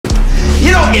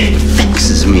It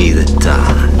vexes me that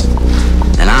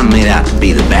I'm made out to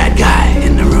be the bad guy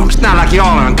in the room. It's not like y'all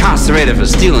are incarcerated for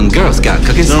stealing Girl Scout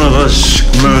cookies. None of us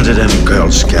murdered any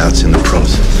Girl Scouts in the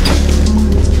process.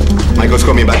 Michael's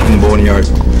coming back from the boneyard.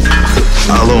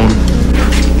 Alone.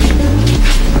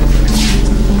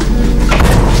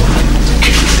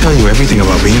 I tell you everything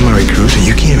about being Murray Cruz, and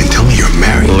you can't even tell me you're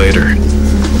married. Later.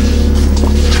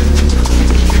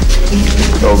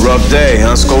 A rough day,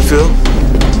 huh, Schofield?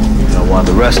 You know, while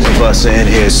the rest of us are in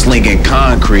here slinging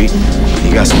concrete,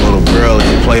 you got some little girl that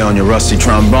can play on your rusty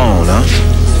trombone, huh?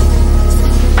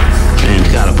 And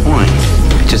he's got a point.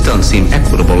 It just doesn't seem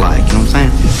equitable like, you know what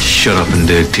I'm saying? Shut up and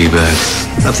dig, T-Bag.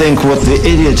 I think what the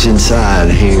idiots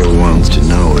inside here wants to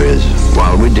know is,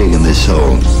 while we're digging this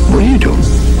hole, what are you doing?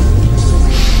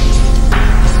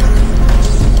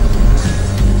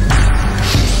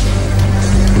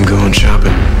 I'm going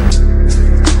shopping.